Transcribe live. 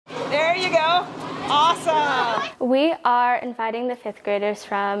There you go. Awesome. We are inviting the 5th graders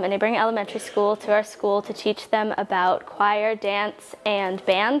from a neighboring elementary school to our school to teach them about choir, dance, and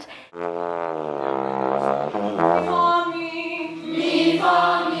band.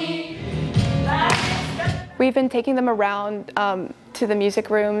 We've been taking them around to the music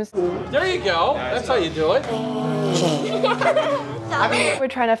rooms. There you go. That's how you do it. We're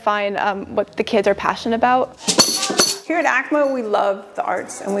trying to find what the kids are passionate about. Here at ACMA, we love the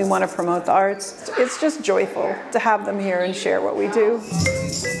arts and we want to promote the arts. It's just joyful to have them here and share what we do.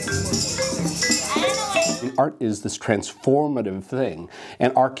 Art is this transformative thing,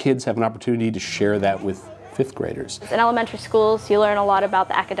 and our kids have an opportunity to share that with 5th graders. In elementary schools, you learn a lot about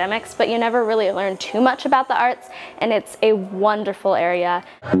the academics, but you never really learn too much about the arts, and it's a wonderful area.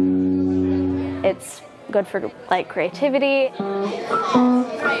 It's good for creativity,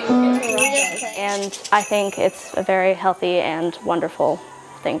 and I think it's a very healthy and wonderful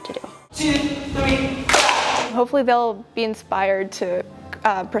thing to do. 2, 3, Hopefully they'll be inspired to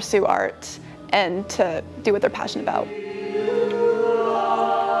pursue art and to do what they're passionate about.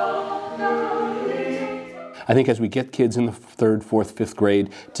 I think as we get kids in the 3rd, 4th, 5th grade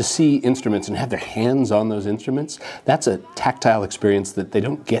to see instruments and have their hands on those instruments, that's a tactile experience that they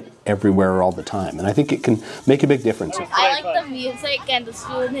don't get everywhere all the time. And I think it can make a big difference. I like the music and the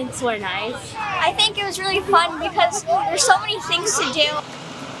students were nice. I think it was really fun because there's so many things to do.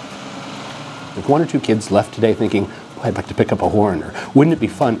 If 1 or 2 kids left today thinking, "Boy, I'd like to pick up a horn," or "Wouldn't it be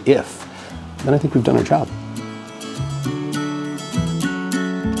fun if," then I think we've done our job.